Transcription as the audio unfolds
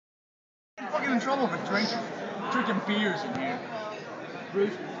fucking in trouble for drinking beers in here.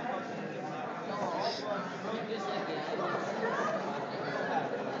 Bruce.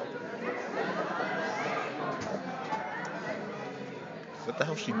 What the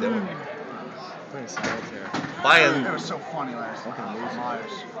hell's she doing? Playing solitaire. Buying. It was so funny last night.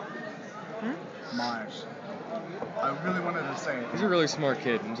 Myers. I really wanted to say it. He's a really smart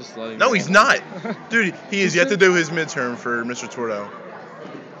kid. I'm just letting. No, he's not. Dude, he has yet to do his midterm for Mr. Tordo.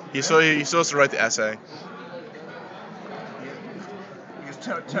 He still has to write the essay.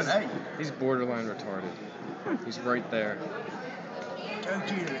 Today. He's borderline retarded. He's right there. Oh,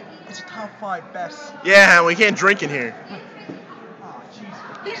 dude, it's a top 5 best. Yeah, we can't drink in here. Oh, jeez.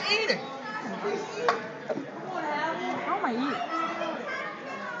 He's eating. How am I eating?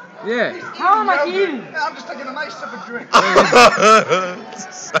 Yeah. How am I eating? I'm just taking a nice sip of drink. Oh,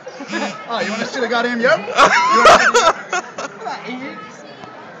 you want to see the goddamn yolk? I'm not eating.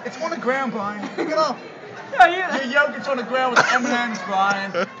 It's on the ground, Brian. Pick it up. Yeah. Your yogurt's on the ground with M&M's,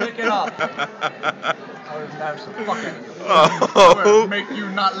 Brian. Pick it up. I would embarrass the fuck out of you. I would make you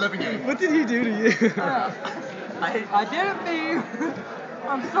not live again. What did he do to you? I didn't mean.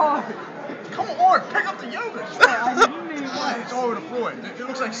 I'm sorry. Come on, pick up the yogurt. I didn't mean Why? It's all over the floor. It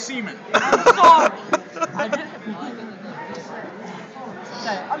looks like semen. I'm sorry. I didn't mean.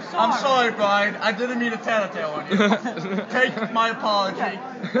 I'm sorry. I'm sorry, Brian. I didn't mean to tattletale on you. Take my apology.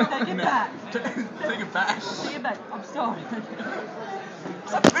 Take it back. Take it back. Take it back. I'm sorry.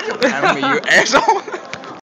 Stop video camera me, you asshole.